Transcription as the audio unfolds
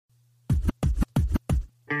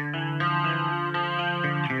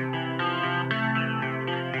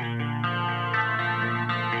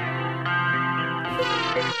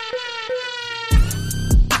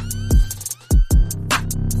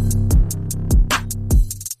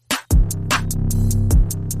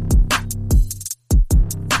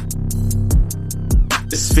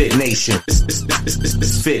Fit Nation.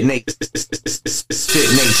 It's Fit Nation. It's Fit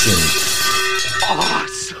Nation.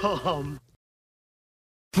 Awesome.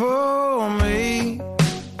 Pour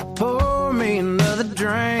me another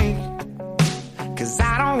drink. 'Cause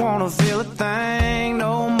I don't wanna feel a thing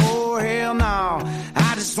no more, hell no.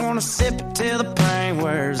 I just wanna sip it till the pain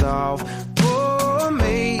wears off. Pour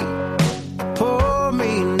me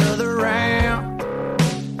another round.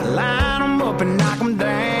 Line 'em up and knock 'em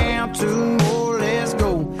down. Two more, let's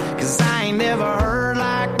go. 'Cause I ain't never heard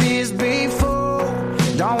like this before.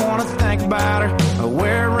 Don't wanna think about her or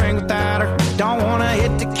wear a ring without her. Don't wanna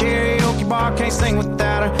hit the karaoke bar, can't sing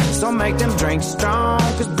without her. So make them drinks strong,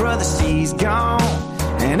 'cause brother, she's gone.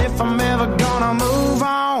 And if I'm ever gonna move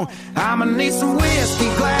on, I'ma need some whiskey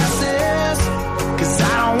glasses. 'Cause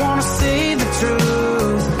I don't wanna see the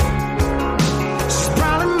truth. She's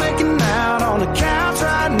probably making out on the couch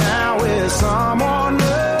right now with someone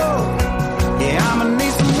new. Yeah, I'ma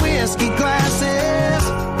need some whiskey glasses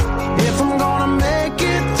if I'm gonna make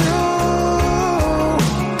it through.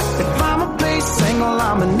 If I'ma be single,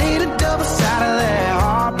 I'ma need a double shot of that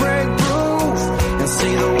heartbreak proof. And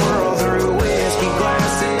see the world through whiskey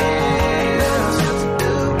glasses.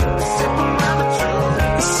 Sip around the truth.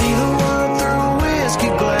 See the world through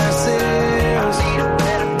whiskey glasses. I need a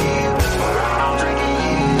better view, or I'm drinking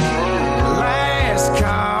you. Last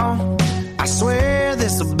call, I swear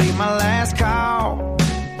this'll be my last call.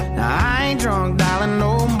 Now I ain't drunk, darling,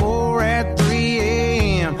 no more at 3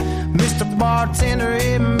 a.m. Mr. Bartender,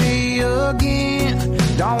 hit me again.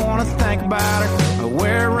 Don't wanna think about her or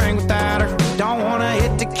wear a ring without her. Don't wanna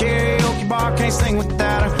hit the karaoke bar, can't sing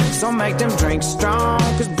without her. So make them drinks strong,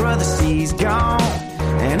 'cause brother, she's gone.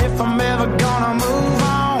 And if I'm ever gonna move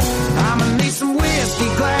on, I'ma need some whiskey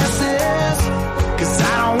glasses. 'Cause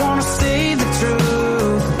I don't wanna see the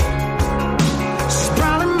truth. She's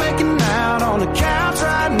probably making out on the couch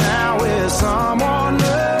right now with someone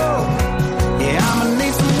new. Yeah, I'ma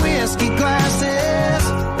need some whiskey glasses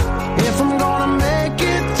if I'm gonna make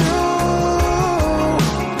it through.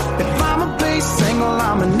 If I'ma be single,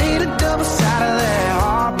 I'ma need a double shot of that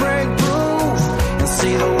heartbreak proof. And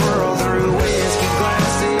see the world through whiskey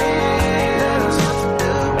glasses.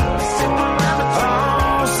 Sip around the truth.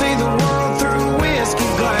 Oh, see the world through whiskey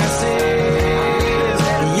glasses.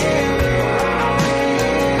 Yeah.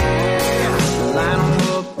 Line 'em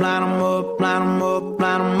up, line 'em up, line 'em up,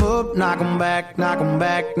 line 'em up. Knock 'em back, knock 'em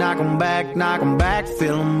back, knock 'em back, knock 'em back.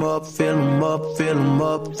 Fill 'em up, fill 'em up, fill 'em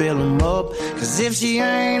up, fill 'em up. 'Cause if she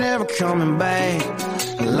ain't ever coming back,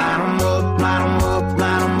 line 'em up, line 'em up,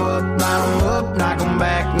 line 'em up, line 'em up. Knock 'em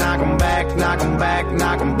back, knock 'em back, knock 'em back,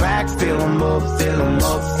 knock 'em back. Fill 'em up, fill 'em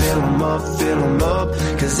up, fill 'em up, fill 'em up.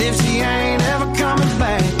 'Cause if she ain't ever coming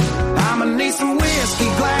back, I'ma need some whiskey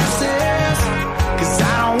glasses. 'Cause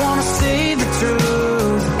I don't wanna see the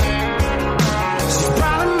truth. She's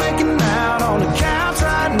probably making out on the couch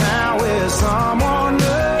right now with someone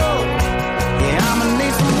new. Yeah, I'ma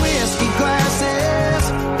need some whiskey glasses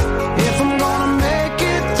if I'm gonna make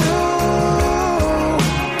it through.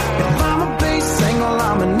 If I'ma be single,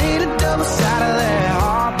 I'ma need a double shot of that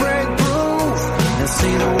heartbreak proof. And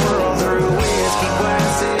see the world through whiskey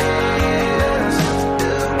glasses.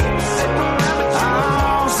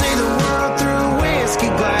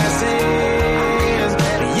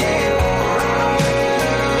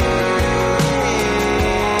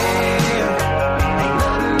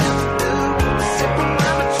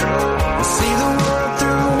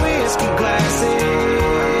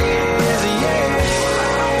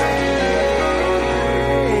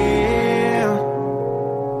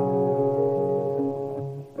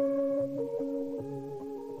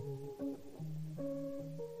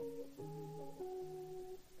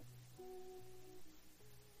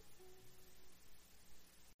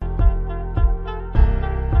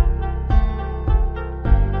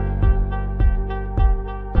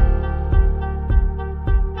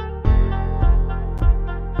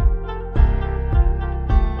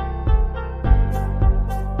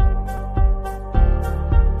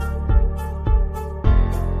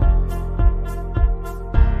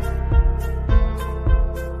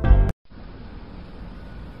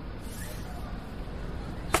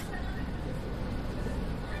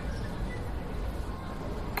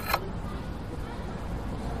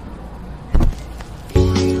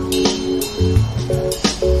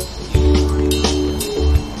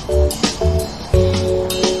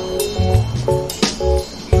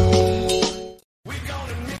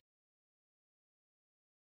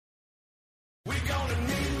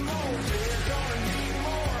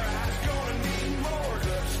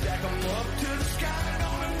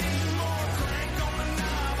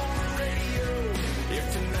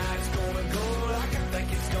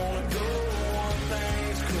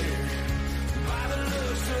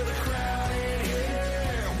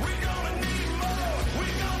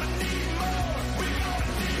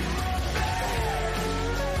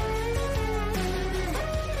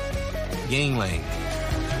 Yingling.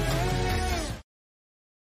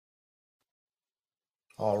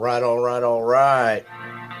 All right.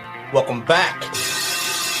 Welcome back.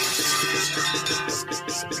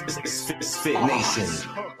 Fit Nation.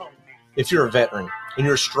 If you're a veteran and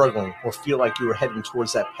you're struggling or feel like you are heading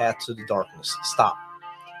towards that path to the darkness, stop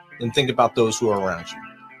and think about those who are around you.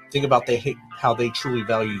 Think about how they truly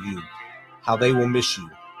value you, how they will miss you.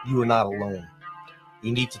 You are not alone.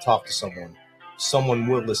 You need to talk to someone. Someone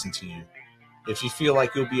will listen to you. If you feel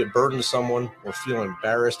like you'll be a burden to someone or feel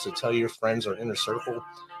embarrassed to tell your friends or inner circle,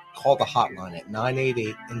 call the hotline at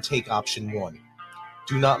 988 and take option 1.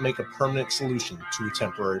 Do not make a permanent solution to a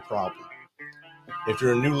temporary problem. If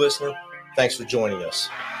you're a new listener, thanks for joining us.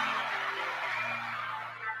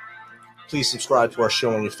 Please subscribe to our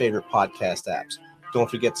show on your favorite podcast apps. Don't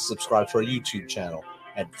forget to subscribe to our YouTube channel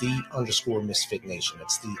at _Misfit Nation.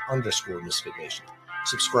 That's _Misfit Nation.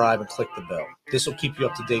 Subscribe and click the bell. This will keep you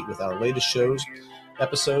up to date with our latest shows,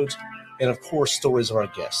 episodes, and of course, stories of our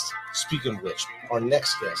guests. Speaking of which, our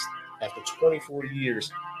next guest, after 24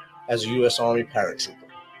 years as a U.S. Army paratrooper,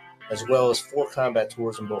 as well as 4 combat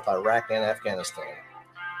tours in both Iraq and Afghanistan,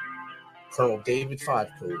 Colonel David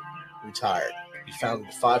Fivecoat retired. He founded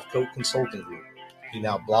the Fivecoat Consulting Group. He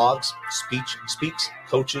now blogs, speaks,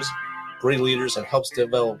 coaches Brady leaders, and helps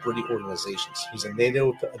develop Brady organizations. He's a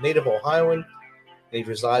native Ohioan, and he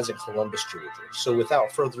resides in Columbus, Georgia. So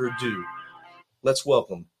without further ado, let's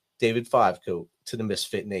welcome David Fivecoat to the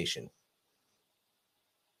Misfit Nation.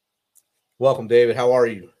 Welcome, David. How are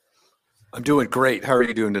you? I'm doing great. How are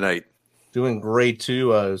you doing tonight? Doing great,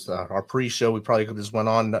 too. Our pre-show, we probably could have just went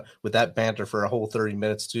on with that banter for a whole 30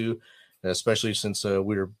 minutes, too, especially since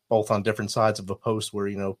we were both on different sides of a post where,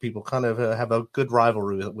 people kind of have a good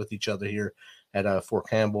rivalry with each other here at Fort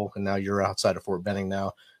Campbell, and now you're outside of Fort Benning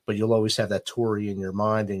now, but you'll always have that Tory in your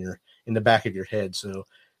mind and in the back of your head. So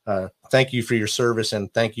thank you for your service,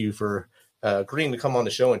 and thank you for agreeing to come on the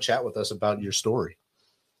show and chat with us about your story.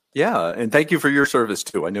 Yeah, and thank you for your service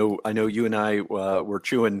too. I know you and I were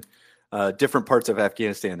chewing different parts of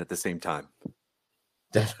Afghanistan at the same time.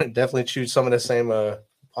 Definitely chewed some of the same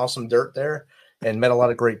awesome dirt there, and met a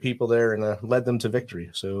lot of great people there, and led them to victory.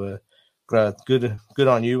 So good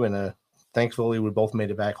on you, and thankfully we both made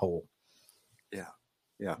it back whole.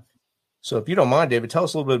 Yeah. So if you don't mind, David, tell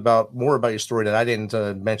us a little bit more about your story that I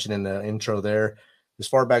didn't mention in the intro there, as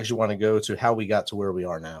far back as you want to go to how we got to where we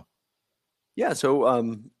are now. Yeah, so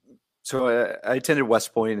I attended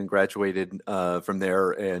West Point and graduated from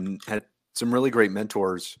there, and had some really great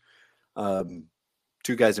mentors. 2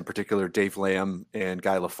 guys in particular, Dave Lamb and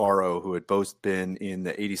Guy LaFaro, who had both been in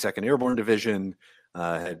the 82nd Airborne Division,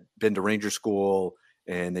 had been to Ranger School,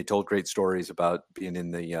 and they told great stories about being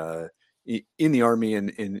in the Army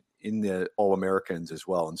and in the All-Americans as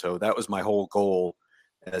well. And so that was my whole goal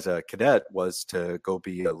as a cadet, was to go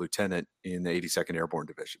be a lieutenant in the 82nd Airborne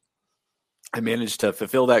Division. I managed to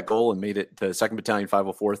fulfill that goal and made it to 2nd Battalion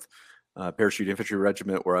 504th Parachute Infantry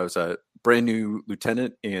Regiment, where I was a brand new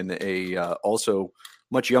lieutenant in a also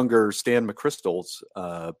much younger Stan McChrystal's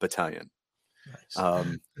battalion.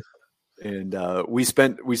 Nice. And we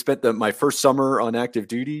spent my first summer on active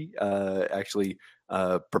duty, actually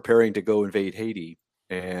preparing to go invade Haiti.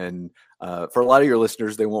 And for a lot of your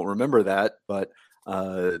listeners, they won't remember that, but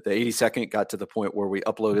the 82nd got to the point where we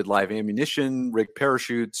uploaded live ammunition, rigged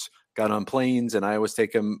parachutes, got on planes, and I was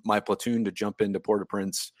taking my platoon to jump into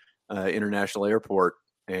Port-au-Prince International Airport.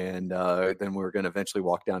 And then we were going to eventually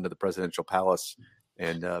walk down to the Presidential Palace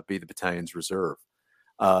and be the battalion's reserve.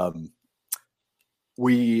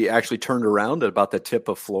 We actually turned around at about the tip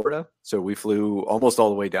of Florida. So we flew almost all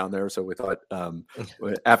the way down there. So we thought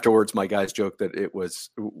afterwards, my guys joked that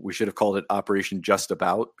we should have called it Operation Just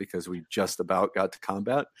About, because we just about got to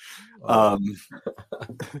combat.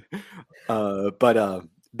 But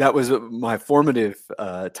that was my formative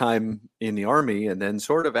time in the Army. And then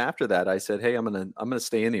sort of after that, I said, hey, I'm going to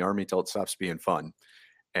stay in the Army till it stops being fun.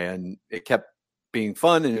 And it kept being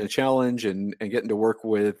fun and a challenge, and getting to work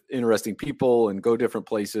with interesting people and go different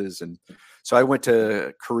places. And so I went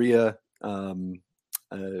to Korea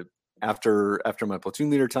after my platoon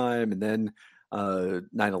leader time, and then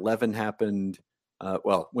 9/11 happened.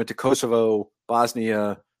 Went to Kosovo,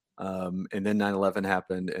 Bosnia, and then 9/11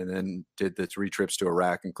 happened, and then did the 3 trips to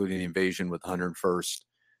Iraq, including the invasion with 101st,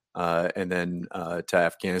 and then to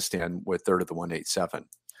Afghanistan with 3rd of the 187.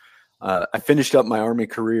 I finished up my Army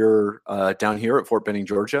career down here at Fort Benning,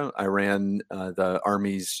 Georgia. I ran the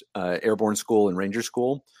Army's Airborne School and Ranger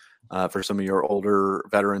School. For some of your older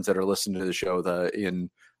veterans that are listening to the show, in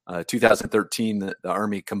 2013, the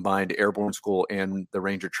Army combined Airborne School and the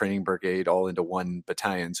Ranger Training Brigade all into one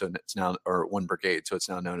battalion. So it's now, or one brigade. So it's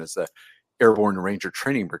now known as the Airborne Ranger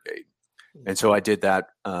Training Brigade. And so I did that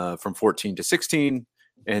from 14 to 16,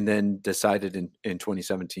 and then decided in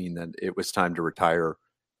 2017 that it was time to retire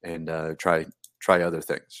and try other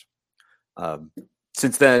things.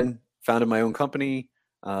 Since then, founded my own company,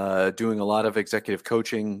 doing a lot of executive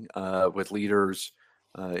coaching with leaders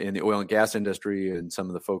in the oil and gas industry and some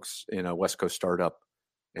of the folks in a West Coast startup.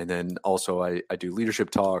 And then also I do leadership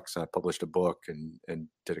talks. I published a book and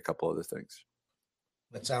did a couple other things.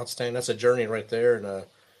 That's outstanding. That's a journey right there. And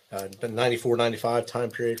the 94, 95 time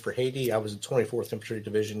period for Haiti. I was in 24th Infantry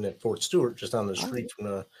Division at Fort Stewart, just down the street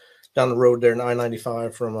from down the road there in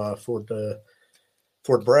I-95 from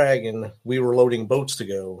Fort Bragg, and we were loading boats to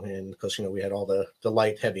go, and because we had all the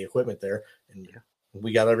light heavy equipment there, and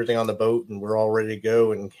we got everything on the boat, and we're all ready to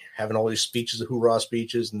go, and having all these speeches, the hoorah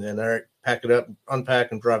speeches, and then pack it up,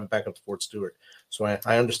 unpack, and drive it back up to Fort Stewart. So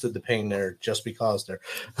I understood the pain there just because there.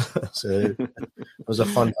 So it was a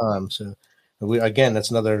fun time. So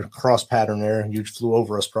that's another cross pattern there. You flew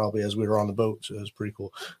over us probably as we were on the boat, so it was pretty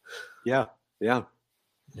cool. Yeah.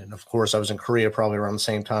 And of course, I was in Korea probably around the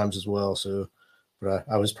same times as well. So, but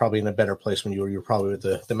I was probably in a better place when you were probably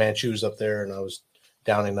with the Manchus up there, and I was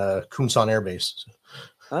down in Kunsan Air Base.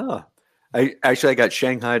 So. I got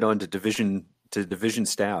shanghaied onto division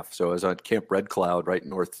staff. So I was on Camp Red Cloud right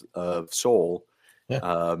north of Seoul,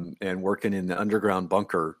 and working in the underground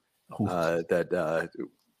bunker that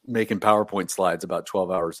making PowerPoint slides about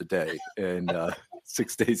 12 hours a day and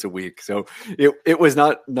 6 days a week. So it was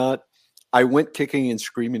not. I went kicking and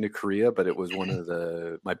screaming to Korea, but it was one of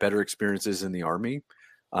my better experiences in the Army.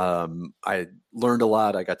 I learned a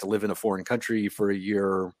lot. I got to live in a foreign country for a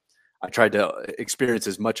year. I tried to experience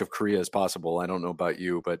as much of Korea as possible. I don't know about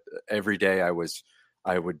you, but every day I was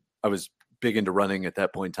big into running at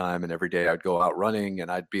that point in time. And every day I'd go out running, and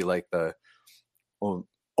I'd be like the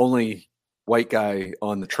only white guy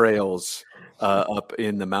on the trails up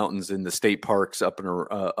in the mountains in the state parks up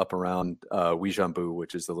around Uijeonbu,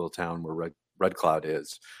 which is the little town where Red Cloud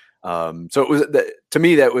is. So it was, to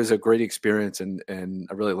me, that was a great experience, and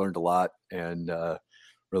I really learned a lot, and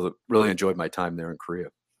really enjoyed my time there in Korea.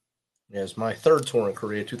 Yeah, it was my third tour in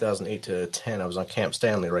Korea, 2008 to 10. I was on Camp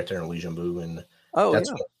Stanley right there in Uijeonbu, and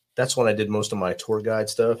that's when I did most of my tour guide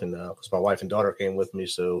stuff, and because my wife and daughter came with me,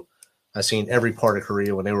 so I seen every part of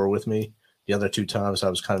Korea when they were with me. The other two times I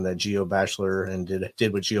was kind of that geo bachelor and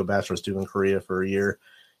did what geo bachelors do in Korea for a year,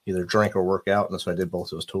 either drink or work out, and so I did both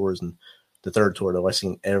those tours. And the third tour, though, I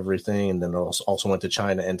seen everything, and then also went to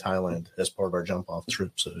China and Thailand as part of our jump off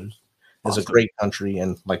trip. So it's a great country,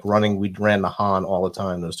 and like running, we ran the Han all the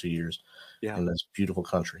time those 2 years. Yeah, in this beautiful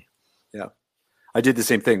country. Yeah, I did the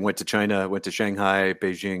same thing. Went to China, went to Shanghai,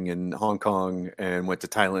 Beijing, and Hong Kong, and went to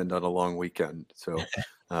Thailand on a long weekend. So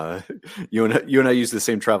you and I use the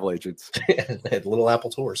same travel agents. Little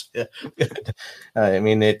Apple tours. Yeah, I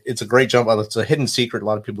mean it's a great jump. It's a hidden secret. A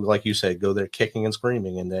lot of people, like you said, go there kicking and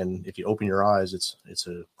screaming, and then if you open your eyes, it's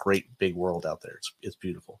a great big world out there. It's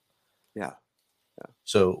beautiful. Yeah.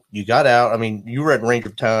 So you got out. I mean, you were at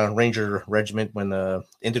Ranger Regiment when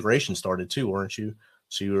integration started too, weren't you?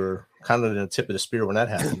 So you were kind of in the tip of the spear when that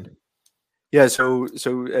happened. Yeah. So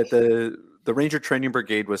at the Ranger Training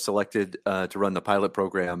Brigade was selected to run the pilot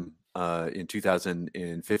program in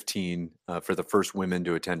 2015 for the first women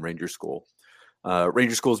to attend Ranger School.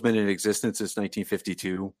 Ranger School has been in existence since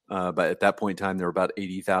 1952, but at that point in time, there were about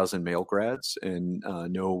 80,000 male grads, and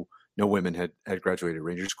no women had graduated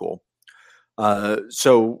Ranger School.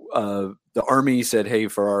 So the Army said, hey,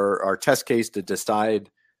 for our test case to decide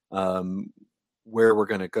where we're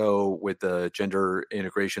going to go with the gender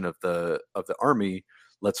integration of the Army,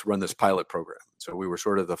 let's run this pilot program. So we were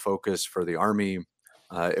sort of the focus for the Army.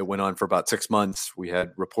 It went on for about 6 months. We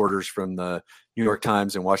had reporters from the New York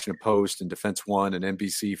Times and Washington Post and Defense One and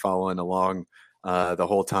NBC following along the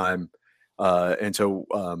whole time. And so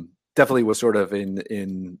definitely was sort of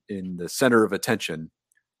in the center of attention.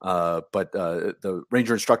 But the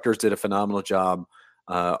Ranger instructors did a phenomenal job.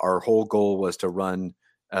 Our whole goal was to run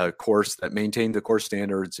a course that maintained the course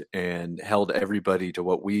standards and held everybody to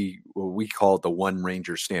what we called the one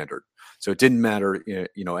Ranger standard. So it didn't matter,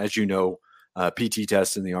 as you know, PT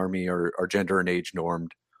tests in the Army are gender and age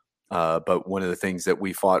normed. But one of the things that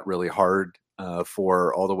we fought really hard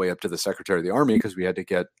for all the way up to the Secretary of the Army, because we had to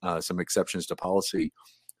get some exceptions to policy,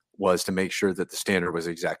 was to make sure that the standard was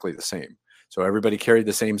exactly the same. So everybody carried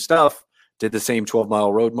the same stuff, did the same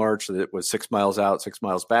 12-mile road march that was 6 miles out, 6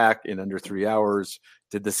 miles back in under 3 hours,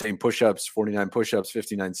 did the same push-ups, 49 push-ups,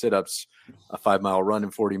 59 sit-ups, a 5-mile run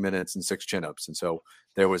in 40 minutes, and 6 chin-ups. And so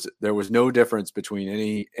there was no difference between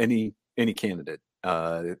any candidate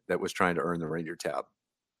that was trying to earn the Ranger tab.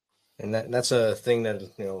 And that's a thing that,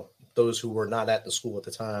 those who were not at the school at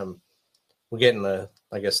the time were getting the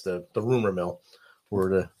rumor mill, where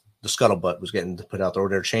the scuttlebutt was getting put out there, or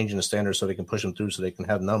they're changing the standards so they can push them through so they can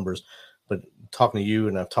have numbers. But talking to you,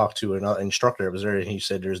 and I've talked to another instructor that was there, and he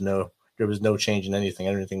said there was no change in anything.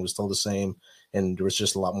 Everything was still the same, and there was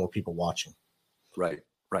just a lot more people watching. Right.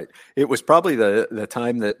 It was probably the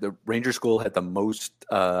time that the Ranger School had the most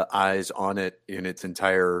eyes on it in its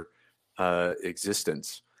entire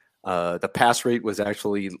existence. The pass rate was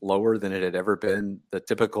actually lower than it had ever been. The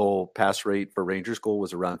typical pass rate for Ranger School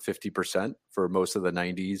was around 50% for most of the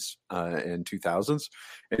 90s and 2000s.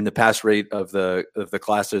 And the pass rate of the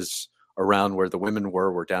classes around where the women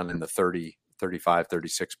were down in the 30, 35,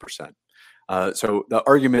 36%. So the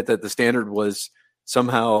argument that the standard was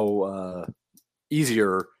somehow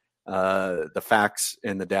easier, the facts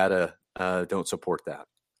and the data don't support that.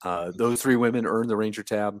 Those three women earned the Ranger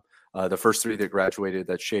tab. The first three that graduated,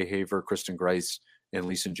 that's Shay Haver, Kristen Grice, and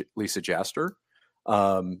Lisa Jaster.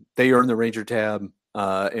 They earned the Ranger tab.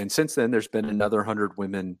 And since then, there's been another 100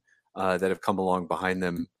 women that have come along behind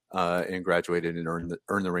them and graduated and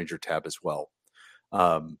earned the Ranger tab as well.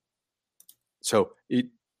 So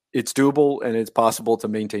it's doable, and it's possible to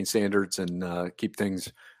maintain standards and keep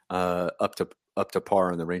things up to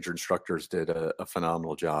par. And the Ranger instructors did a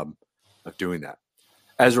phenomenal job of doing that.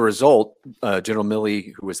 As a result, General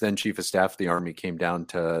Milley, who was then Chief of Staff of the Army, came down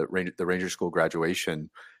to the Ranger School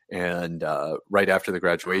graduation. And right after the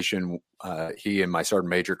graduation, he and my Sergeant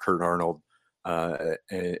Major, Kurt Arnold,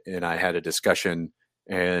 and I had a discussion,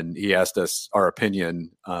 and he asked us our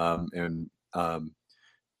opinion. And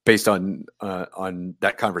based on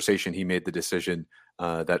that conversation, he made the decision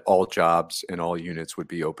that all jobs and all units would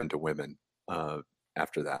be open to women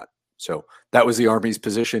after that. So that was the Army's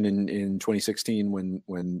position in 2016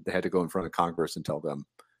 when they had to go in front of Congress and tell them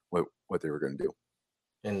what they were going to do.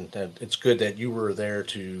 And it's good that you were there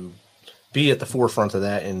to be at the forefront of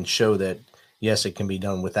that and show that, yes, it can be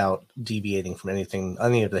done without deviating from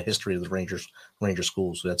any of the history of the Ranger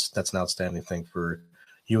schools. So that's an outstanding thing for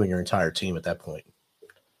you and your entire team at that point.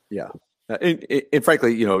 Yeah. And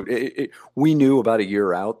frankly, we knew about a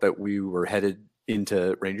year out that we were headed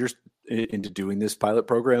into Rangers, into doing this pilot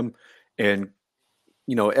program. And,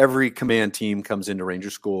 every command team comes into Ranger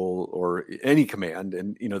School, or any command,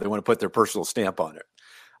 and, they want to put their personal stamp on it.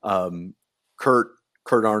 Kurt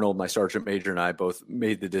Arnold, my Sergeant Major, and I both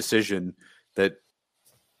made the decision that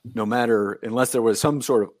unless there was some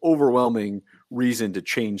sort of overwhelming reason to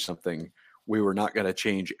change something, we were not going to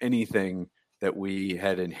change anything that we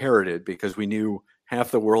had inherited, because we knew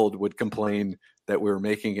half the world would complain that we were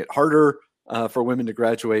making it harder for women to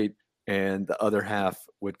graduate, and the other half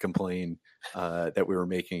would complain that we were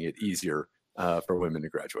making it easier for women to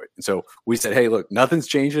graduate. And so we said, hey, look, nothing's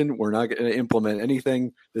changing. We're not going to implement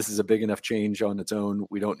anything. This is a big enough change on its own.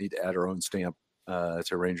 We don't need to add our own stamp to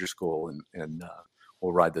Ranger School, and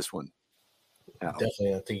we'll ride this one out.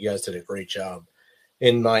 Definitely. I think you guys did a great job.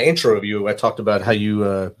 In my intro of you, I talked about how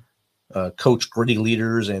you coach gritty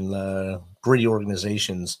leaders and gritty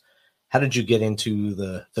organizations. How did you get into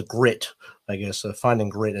the grit, I guess, finding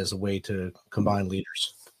grit as a way to combine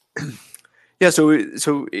leaders? Yeah.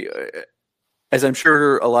 So as I'm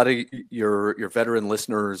sure a lot of your veteran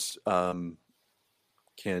listeners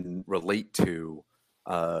can relate to,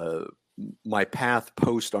 my path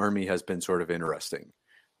post-Army has been sort of interesting.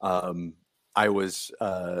 I was,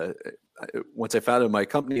 once I founded my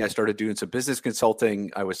company, I started doing some business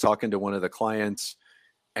consulting. I was talking to one of the clients,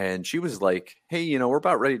 and she was like, hey, we're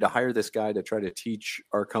about ready to hire this guy to try to teach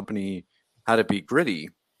our company how to be gritty.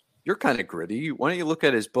 You're kind of gritty. Why don't you look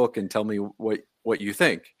at his book and tell me what you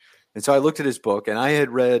think? And so I looked at his book, and I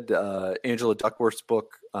had read Angela Duckworth's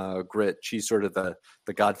book, Grit. She's sort of the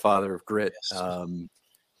godfather of grit. Yes.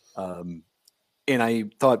 And I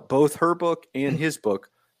thought both her book and his book,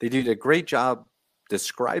 they did a great job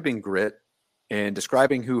describing grit and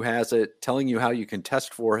describing who has it, telling you how you can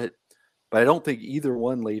test for it. But I don't think either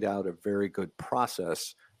one laid out a very good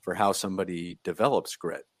process for how somebody develops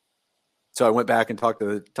grit. So I went back and talked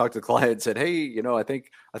to the client and said, hey, I think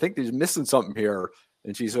there's missing something here.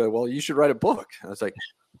 And she said, well, you should write a book. I was like,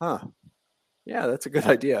 yeah, that's a good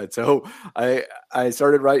idea. And so I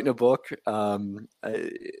started writing a book. I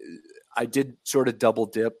did sort of double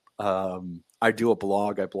dip. I do a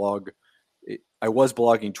blog. I was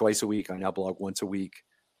blogging twice a week. I now blog once a week.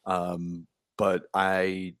 But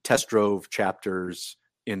I test drove chapters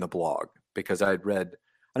in the blog because I'd read,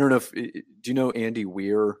 I don't know if, do you know Andy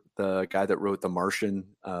Weir, the guy that wrote The Martian,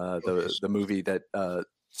 the movie that,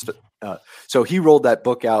 so he rolled that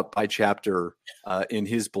book out by chapter in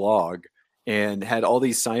his blog. and had all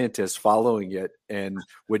these scientists following it and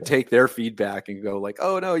would take their feedback and go like,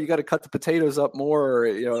 oh no, you got to cut the potatoes up more, or,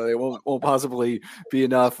 it won't possibly be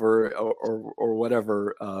enough or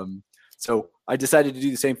whatever. So I decided to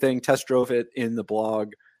do the same thing, test drove it in the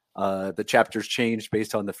blog. The chapters changed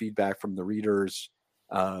based on the feedback from the readers,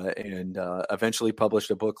 and eventually published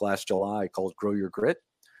a book last July called Grow Your Grit.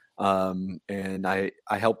 And I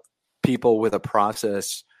help people with a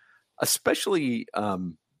process, especially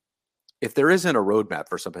if there isn't a roadmap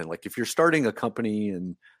for something. Like if you're starting a company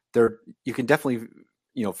and you can definitely,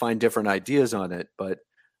 find different ideas on it, but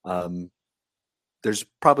there's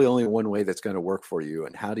probably only one way that's going to work for you.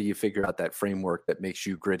 And how do you figure out that framework that makes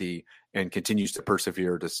you gritty and continues to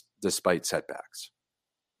persevere despite setbacks?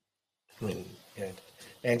 I mean,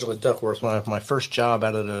 Angela Duckworth, my first job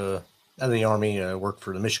out of the Army, I worked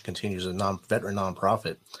for the Mission Continues, a veteran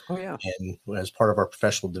nonprofit. Oh yeah. And as part of our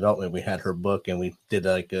professional development, we had her book, and we did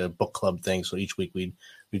like a book club thing. So each week we'd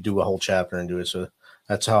do a whole chapter and do it. So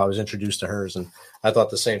that's how I was introduced to hers. And I thought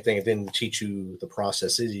the same thing. It didn't teach you the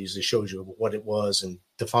process. It usually shows you what it was and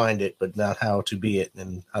defined it, but not how to be it.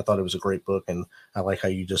 And I thought it was a great book. And I like how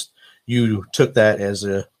you took that as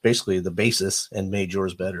basically the basis and made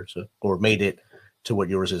yours better. Or made it to what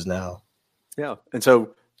yours is now. Yeah. And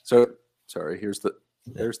so sorry, there's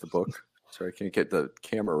the book. Sorry, I can't get the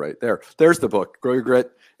camera right there. There's the book, Grow Your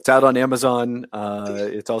Grit. It's out on Amazon.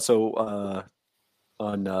 It's also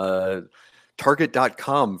on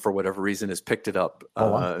Target.com for whatever reason has picked it up.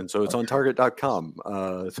 Wow. And so it's on Target.com.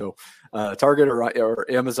 So Target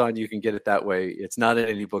or Amazon, you can get it that way. It's not in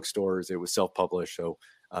any bookstores. It was self-published, so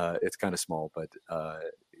it's kind of small, but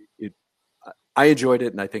I enjoyed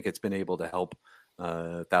it, and I think it's been able to help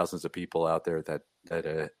thousands of people out there that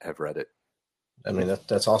have read it. I mean,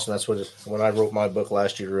 that's awesome. That's when I wrote my book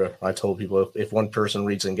last year, I told people if one person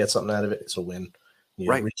reads and gets something out of it, it's a win.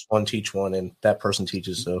 Right. Reach one, teach one, and that person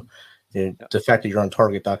teaches. So the fact that you're on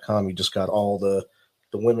Target.com, you just got all the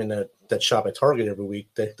women that shop at Target every week.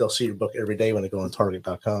 They'll see your book every day when they go on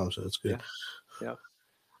Target.com. So it's good. Yeah.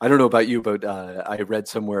 I don't know about you, but I read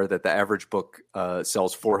somewhere that the average book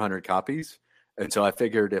sells 400 copies. And so I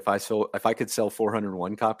figured if I could sell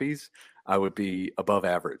 401 copies, I would be above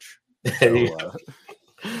average. So,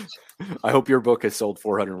 I hope your book has sold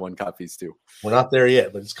 401 copies too. We're not there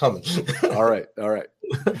yet, but it's coming. All right.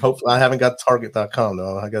 Hopefully, I haven't got Target.com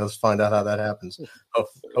though. I got to find out how that happens.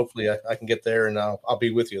 Hopefully, I can get there, and I'll be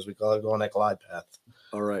with you as we go on that glide path.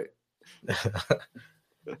 All right.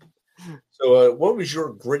 So, what was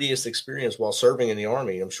your grittiest experience while serving in the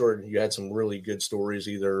Army? I'm sure you had some really good stories,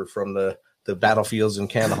 either from the battlefields in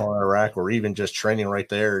Kandahar, Iraq, or even just training right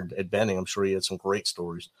there at Benning. I'm sure you had some great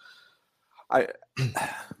stories. I'll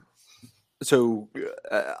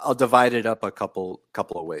divide it up a couple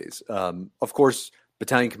of ways. Of course,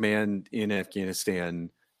 battalion command in Afghanistan,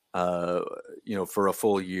 for a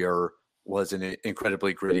full year was an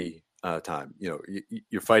incredibly gritty time.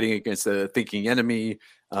 You're fighting against a thinking enemy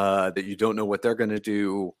that you don't know what they're going to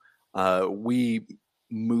do. We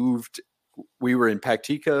were in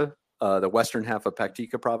Paktika, the western half of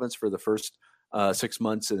Paktika province for the first 6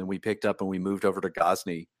 months, and then we picked up and we moved over to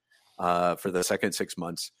Ghazni for the second 6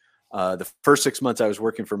 months. The first 6 months I was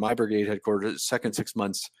working for my brigade headquarters. Second 6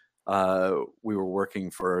 months we were working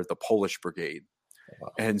for the Polish brigade.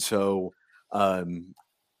 Wow. And so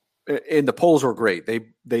and the Poles were great.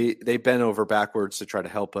 They bent over backwards to try to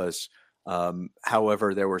help us.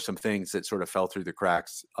 However, there were some things that sort of fell through the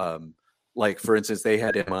cracks. Like, for instance, they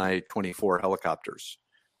had Mi-24 helicopters.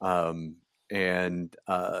 And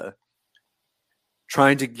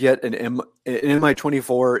trying to get an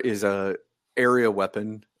Mi-24 is a area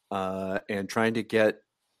weapon, and trying to get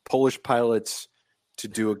Polish pilots to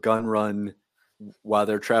do a gun run while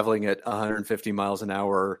they're traveling at 150 miles an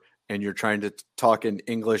hour, and you're trying to talk in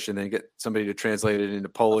English and then get somebody to translate it into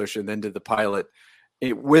Polish and then to the pilot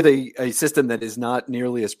with a system that is not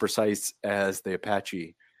nearly as precise as the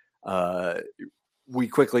Apache. We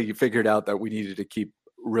quickly figured out that we needed to keep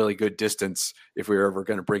really good distance if we were ever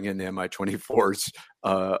going to bring in the Mi-24s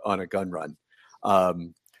on a gun run.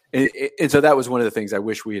 And so that was one of the things I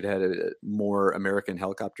wish we had more American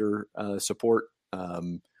helicopter support.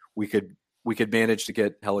 We could manage to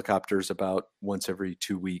get helicopters about once every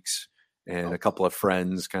 2 weeks, and a couple of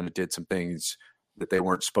friends kind of did some things that they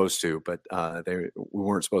weren't supposed to, but we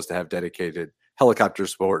weren't supposed to have dedicated helicopter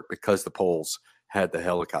support because the Poles had the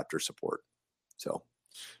helicopter support. So,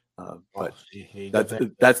 but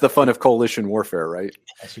that's the fun of coalition warfare, right?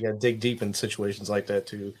 You got to dig deep in situations like that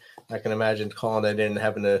too. I can imagine calling that in,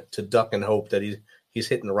 having to duck and hope that he's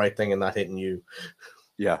hitting the right thing and not hitting you.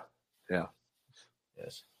 Yeah.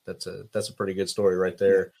 Yes, that's a pretty good story right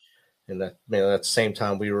there. And that, man, at the same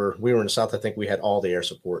time, we were in the South. I think we had all the air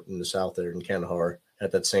support in the South there in Kandahar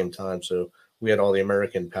at that same time. So we had all the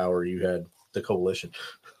American power. You had the coalition.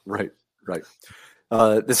 Right.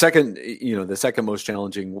 The second most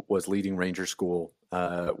challenging was leading Ranger School,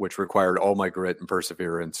 which required all my grit and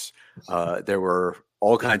perseverance. There were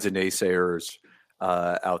all kinds of naysayers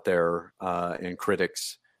out there and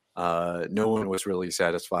critics. No one was really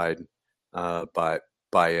satisfied by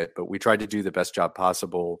it, but we tried to do the best job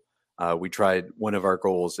possible. One of our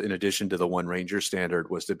goals, in addition to the one Ranger standard,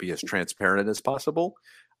 was to be as transparent as possible,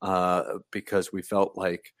 because we felt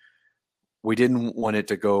like we didn't want it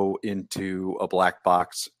to go into a black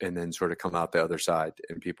box and then sort of come out the other side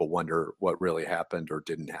and people wonder what really happened or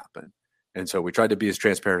didn't happen. And so we tried to be as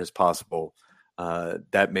transparent as possible.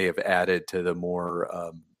 That may have added to the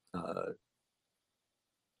more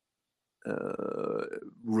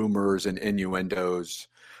rumors and innuendos.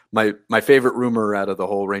 My favorite rumor out of the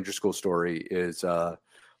whole Ranger School story is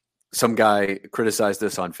some guy criticized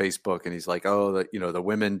this on Facebook, and he's like, "Oh, the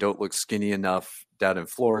women don't look skinny enough down in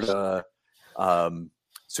Florida,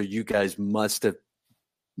 so you guys must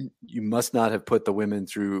not have put the women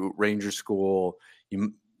through Ranger School.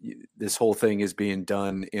 This whole thing is being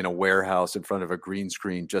done in a warehouse in front of a green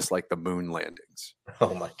screen, just like the moon landings."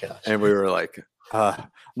 Oh my gosh! And we were like,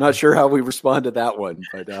 I'm not sure how we respond to that one,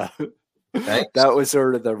 but that was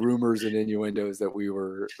sort of the rumors and innuendos that we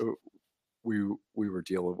were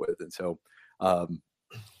dealing with. And so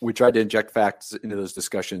we tried to inject facts into those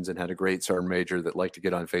discussions and had a great sergeant major that liked to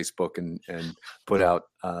get on Facebook and put out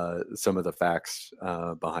some of the facts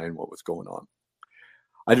behind what was going on.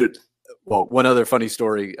 One other funny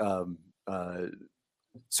story.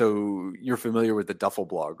 So you're familiar with the Duffel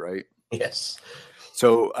blog, right? Yes.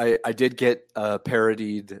 So I did get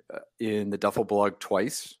parodied in the Duffel blog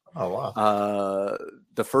twice. Oh, wow.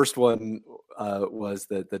 The first one was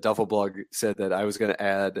that the Duffel blog said that I was going to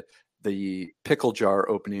add the pickle jar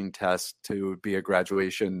opening test to be a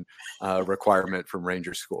graduation requirement from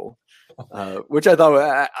Ranger School, which I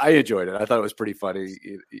thought I enjoyed it. I thought it was pretty funny.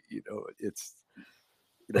 If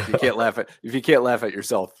you can't laugh at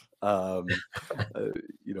yourself,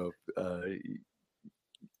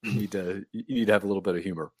 you need to have a little bit of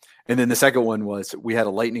humor. And then the second one was we had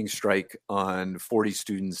a lightning strike on 40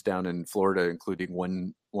 students down in Florida, including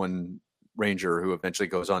one Ranger who eventually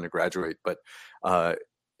goes on to graduate, but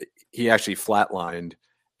he actually flatlined.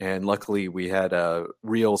 And luckily we had a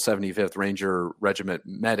real 75th Ranger Regiment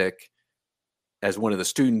medic as one of the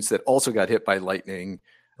students that also got hit by lightning.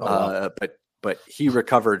 Oh, wow. But he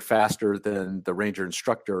recovered faster than the Ranger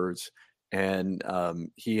instructors. And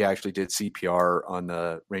he actually did CPR on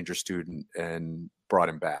the Ranger student and brought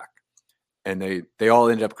him back. And they all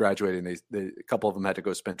ended up graduating. A couple of them had to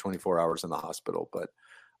go spend 24 hours in the hospital, but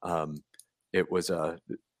it was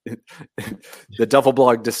the Duffel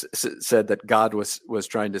blog just said that God was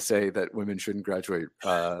trying to say that women shouldn't graduate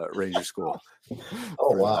Ranger School.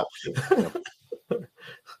 Oh, wow.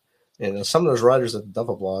 And some of those writers at the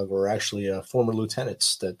Duffel blog were actually former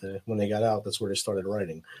lieutenants that when they got out, that's where they started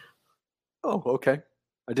writing. Oh, okay.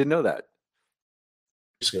 I didn't know that.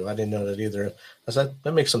 I didn't know that either.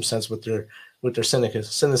 That makes some sense with their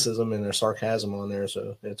cynicism and their sarcasm on there.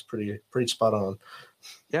 So it's pretty spot on.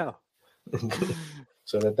 Yeah.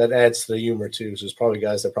 So that adds to the humor too. So it's probably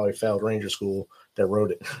guys that probably failed Ranger School that wrote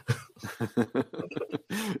it.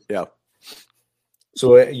 Yeah.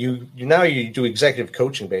 So you do executive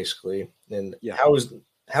coaching basically, and yeah.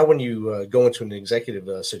 How when you go into an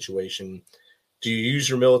executive situation, do you use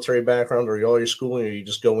your military background or all your schooling, or you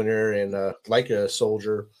just go in there and like a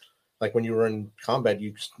soldier, like when you were in combat,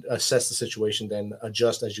 you assess the situation, then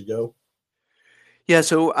adjust as you go? Yeah,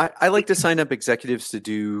 so I like to sign up executives to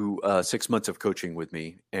do 6 months of coaching with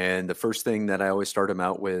me. And the first thing that I always start them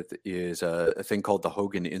out with is a thing called the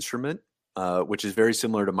Hogan Instrument, which is very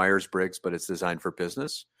similar to Myers-Briggs, but it's designed for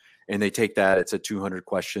business. And they take that. It's a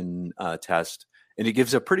 200-question test. And it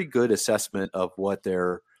gives a pretty good assessment of what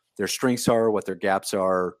their strengths are, what their gaps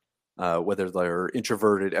are, whether they're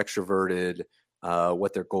introverted, extroverted,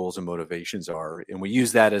 what their goals and motivations are. And we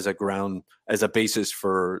use that as a basis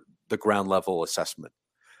for the ground level assessment.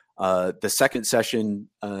 The second session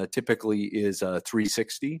typically is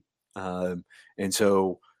 360. And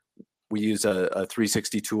so we use a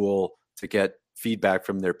 360 tool to get feedback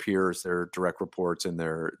from their peers, their direct reports, and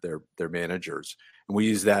their managers. And we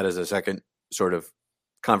use that as a second sort of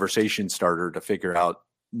conversation starter to figure out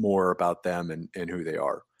more about them and who they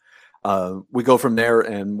are. We go from there,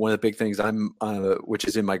 and one of the big things which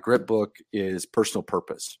is in my grip book, is personal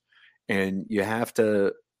purpose. And you have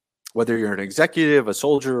to whether you're an executive, a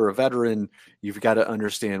soldier, or a veteran, you've got to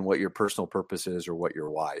understand what your personal purpose is or what your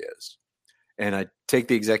why is. And I take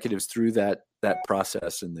the executives through that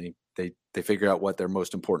process, and they figure out what their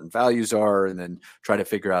most important values are, and then try to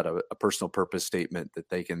figure out a personal purpose statement that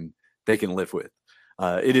they can live with.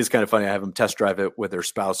 It is kind of funny. I have them test drive it with their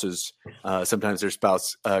spouses. Sometimes their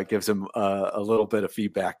spouse gives them a little bit of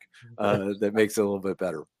feedback that makes it a little bit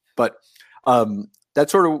better. But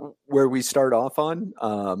that's sort of where we start off on.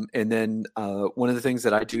 And then one of the things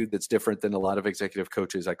that I do that's different than a lot of executive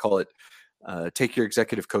coaches, I call it take your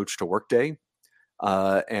executive coach to work day.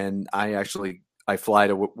 And I fly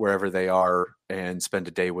to wherever they are and spend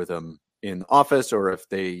a day with them in the office, or if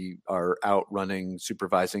they are out running,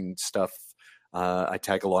 supervising stuff, I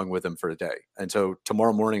tag along with them for a day. And so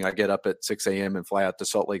tomorrow morning I get up at 6 a.m. and fly out to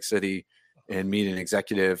Salt Lake City and meet an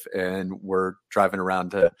executive, and we're driving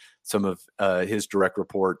around to some of his direct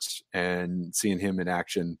reports and seeing him in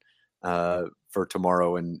action for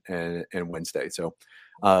tomorrow and Wednesday. So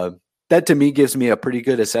that to me gives me a pretty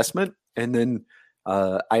good assessment. And then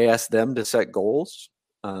I ask them to set goals,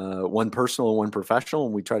 one personal and one professional,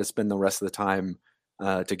 and we try to spend the rest of the time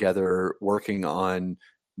together working on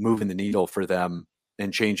moving the needle for them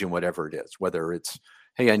and changing whatever it is, whether it's,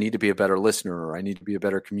 hey, I need to be a better listener, or I need to be a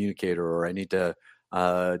better communicator, or I need to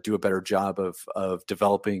do a better job of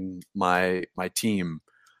developing my team.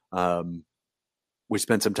 We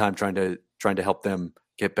spend some time trying to help them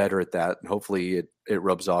get better at that, and hopefully it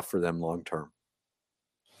rubs off for them long term.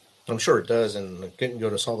 I'm sure it does. And getting to go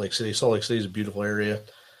to Salt Lake City. Salt Lake City is a beautiful area.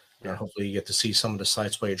 Yeah. Hopefully you get to see some of the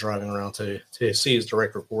sites while you're driving around to see his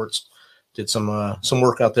direct reports. Did some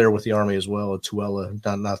work out there with the Army as well at Tooele,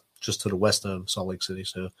 not just to the west of Salt Lake City.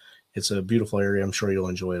 So it's a beautiful area. I'm sure you'll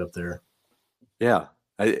enjoy it up there. Yeah,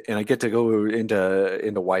 I get to go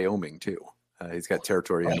into Wyoming too. He's got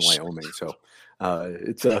territory in Wyoming, so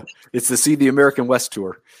it's the See the American West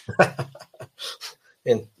tour.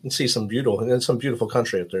 And see some beautiful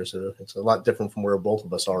country up there. So it's a lot different from where both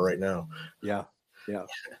of us are right now. Yeah.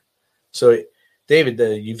 So, David,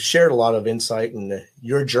 you've shared a lot of insight, and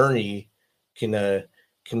your journey can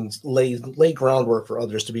lay groundwork for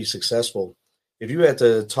others to be successful. If you had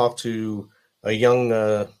to talk to a young,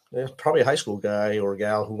 probably a high school guy or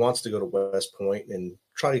gal who wants to go to West Point and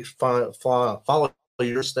try to follow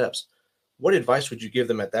your steps, what advice would you give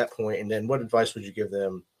them at that point? And then what advice would you give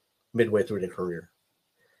them midway through their career?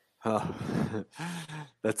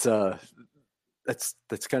 That's kind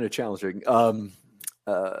of challenging.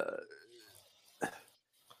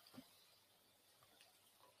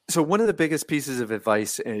 So one of the biggest pieces of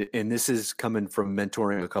advice, and this is coming from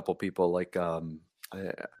mentoring a couple people, like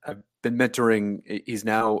I've been mentoring. He's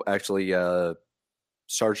now actually a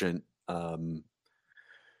sergeant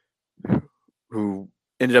who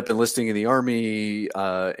ended up enlisting in the Army,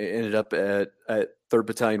 ended up at 3rd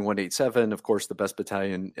Battalion 187, of course, the best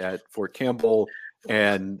battalion at Fort Campbell,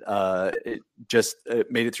 and it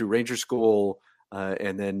made it through Ranger School,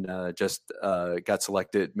 and then just got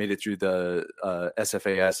selected, made it through the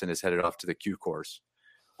SFAS, and is headed off to the Q course.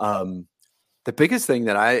 The biggest thing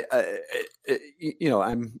that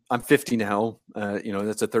I'm 50 now,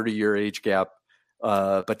 that's a 30-year age gap.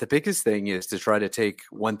 But the biggest thing is to try to take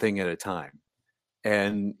one thing at a time.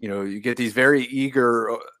 And, you get these very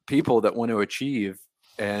eager people that want to achieve,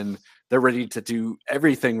 and they're ready to do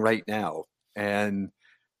everything right now. And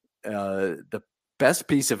the best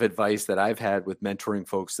piece of advice that I've had with mentoring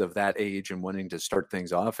folks of that age and wanting to start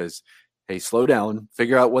things off is, hey, slow down,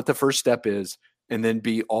 figure out what the first step is, and then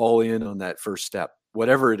be all in on that first step,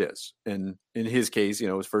 whatever it is. And in his case,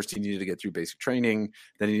 first he needed to get through basic training,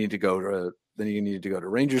 then he needed to go to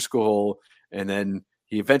Ranger School, and then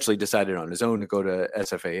he eventually decided on his own to go to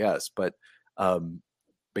SFAS, but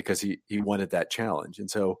because he wanted that challenge.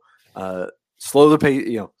 And so slow the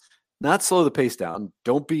pace, not slow the pace down.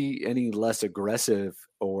 Don't be any less aggressive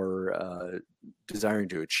or desiring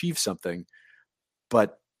to achieve something,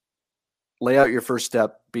 but lay out your first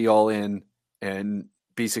step, be all in, and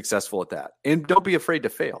be successful at that. And don't be afraid to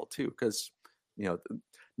fail too, because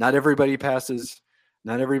not everybody passes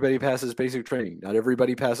basic training. Not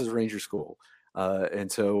everybody passes Ranger School. And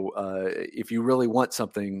so if you really want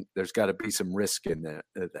something, there's got to be some risk in that.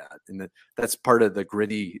 And that's part of the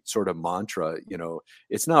gritty sort of mantra.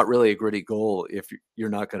 It's not really a gritty goal if you're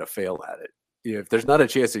not going to fail at it. If there's not a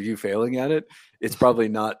chance of you failing at it, it's probably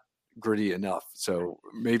not gritty enough. So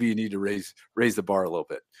maybe you need to raise the bar a little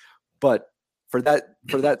bit. But for that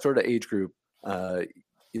sort of age group,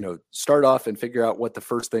 start off and figure out what the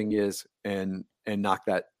first thing is, and knock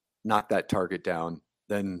that target down.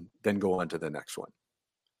 Then go on to the next one.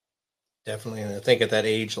 Definitely. And I think at that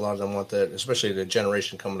age, a lot of them want that, especially the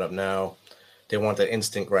generation coming up now, they want that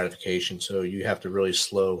instant gratification. So you have to really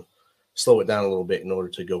slow it down a little bit in order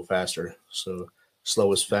to go faster. So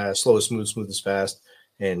slow is fast, slow is smooth, smooth is fast.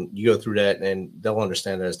 And you go through that and they'll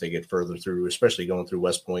understand that as they get further through, especially going through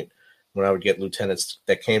West Point. When I would get lieutenants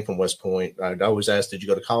that came from West Point, I'd always ask, did you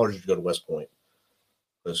go to college or did you go to West Point?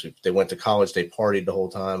 Because if they went to college, they partied the whole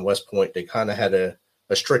time. West Point, they kind of had a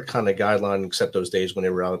strict kind of guideline, except those days when they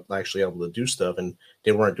were out actually able to do stuff, and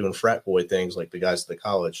they weren't doing frat boy things like the guys at the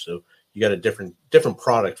college. So you got a different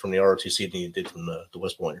product from the ROTC than you did from the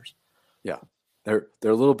West Pointers. Yeah, they're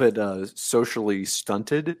a little bit socially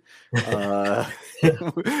stunted, and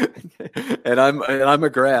I'm a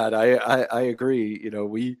grad. I agree. You know,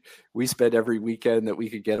 we spent every weekend that we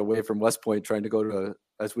could get away from West Point trying to go to,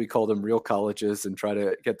 as we call them, real colleges and try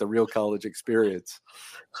to get the real college experience.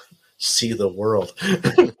 See the world.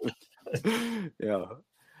 Yeah.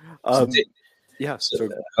 Yeah. So,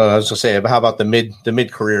 I was gonna say, how about the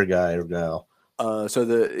mid career guy or gal? So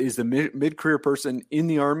is the mid career person in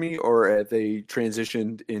the Army, or have they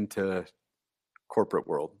transitioned into corporate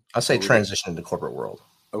world? I say transition into corporate world.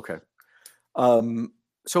 Okay.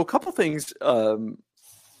 So a couple things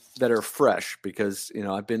that are fresh, because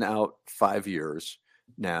I've been out 5 years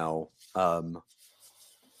now. The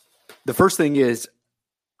first thing is,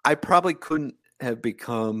 I probably couldn't have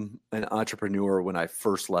become an entrepreneur when I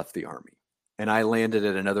first left the Army. And I landed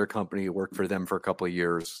at another company, worked for them for a couple of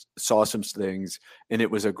years, saw some things, and it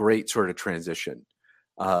was a great sort of transition.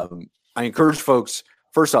 I encourage folks,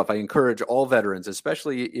 first off, I encourage all veterans,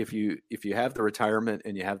 especially if you have the retirement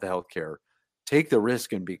and you have the healthcare, take the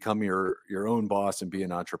risk and become your own boss and be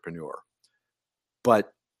an entrepreneur.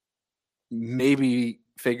 But maybe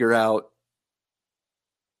figure out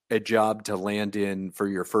a job to land in for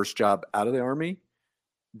your first job out of the Army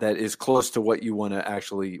that is close to what you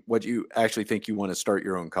actually think you want to start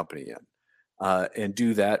your own company in, and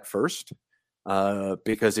do that first,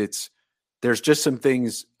 because there's just some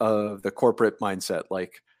things of the corporate mindset.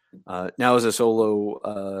 Like now as a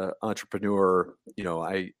solo entrepreneur,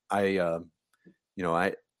 I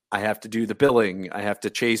have to do the billing. I have to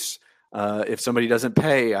chase. If somebody doesn't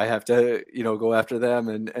pay, I have to, go after them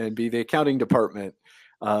and be the accounting department.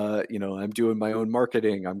 I'm doing my own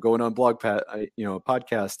marketing. I'm going on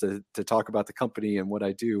podcast to talk about the company and what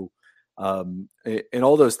I do, and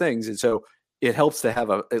all those things. And so it helps to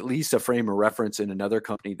have at least a frame of reference in another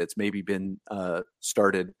company that's maybe been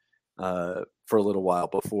started for a little while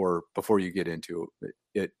before you get into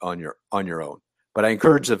it on your own. But I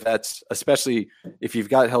encourage the vets, especially if you've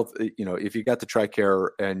got health, if you've got the TRICARE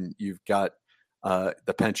and you've got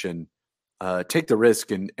the pension. Take the risk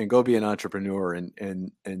and go be an entrepreneur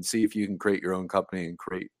and see if you can create your own company and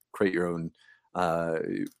create your own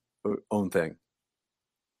thing.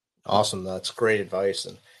 Awesome. That's great advice.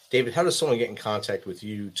 And David, how does someone get in contact with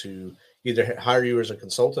you to either hire you as a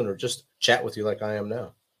consultant or just chat with you like I am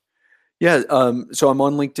now? Yeah. So I'm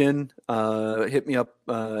on LinkedIn. Hit me up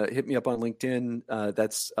on LinkedIn.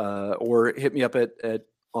 Or hit me up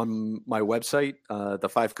on my website, the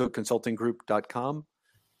fivecoatconsultinggroup.com.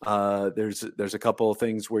 There's a couple of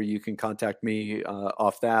things where you can contact me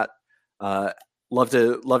off that. Love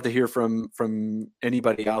to hear from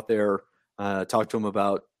anybody out there. Talk to them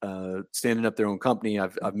about standing up their own company.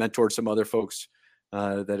 I've mentored some other folks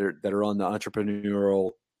that are on the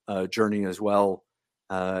entrepreneurial journey as well,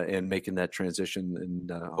 and making that transition, and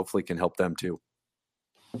hopefully can help them too.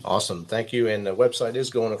 Awesome. Thank you. And the website is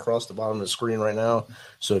going across the bottom of the screen right now.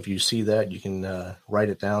 So if you see that, you can write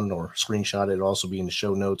it down or screenshot it. It'll also be in the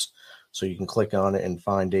show notes. So you can click on it and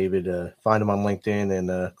find David, find him on LinkedIn,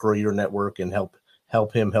 and grow your network and help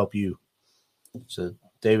him help you. So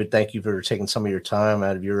David, thank you for taking some of your time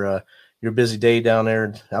out of your busy day down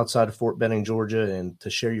there outside of Fort Benning, Georgia, and to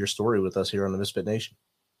share your story with us here on the Misfit Nation.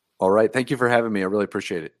 All right. Thank you for having me. I really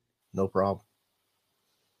appreciate it. No problem.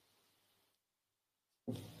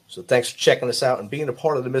 So thanks for checking us out and being a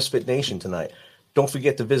part of the Misfit Nation tonight. Don't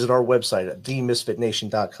forget to visit our website at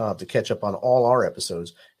themisfitnation.com to catch up on all our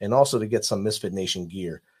episodes and also to get some Misfit Nation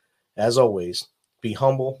gear. As always, be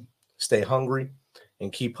humble, stay hungry,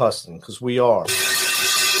 and keep hustling, because we are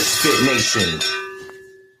Misfit Nation.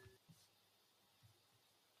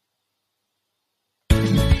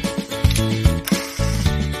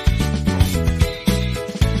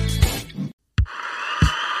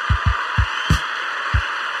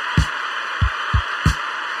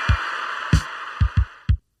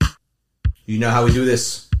 You know how we do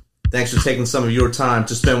this. Thanks for taking some of your time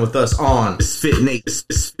to spend with us on Misfit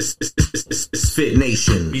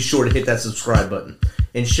Nation. Be sure to hit that subscribe button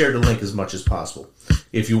and share the link as much as possible.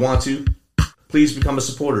 If you want to, please become a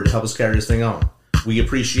supporter to help us carry this thing on. We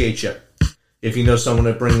appreciate you. If you know someone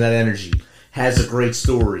that brings that energy, has a great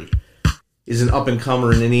story, is an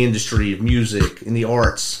up-and-comer in any industry of music, in the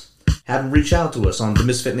arts, have them reach out to us on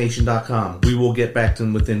themisfitnation.com. We will get back to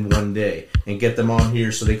them within one day and get them on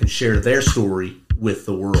here so they can share their story with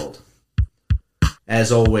the world.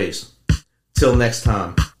 As always, till next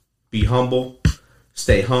time, be humble,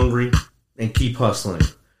 stay hungry, and keep hustling.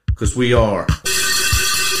 Because we are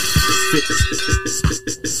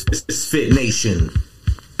Fit Nation.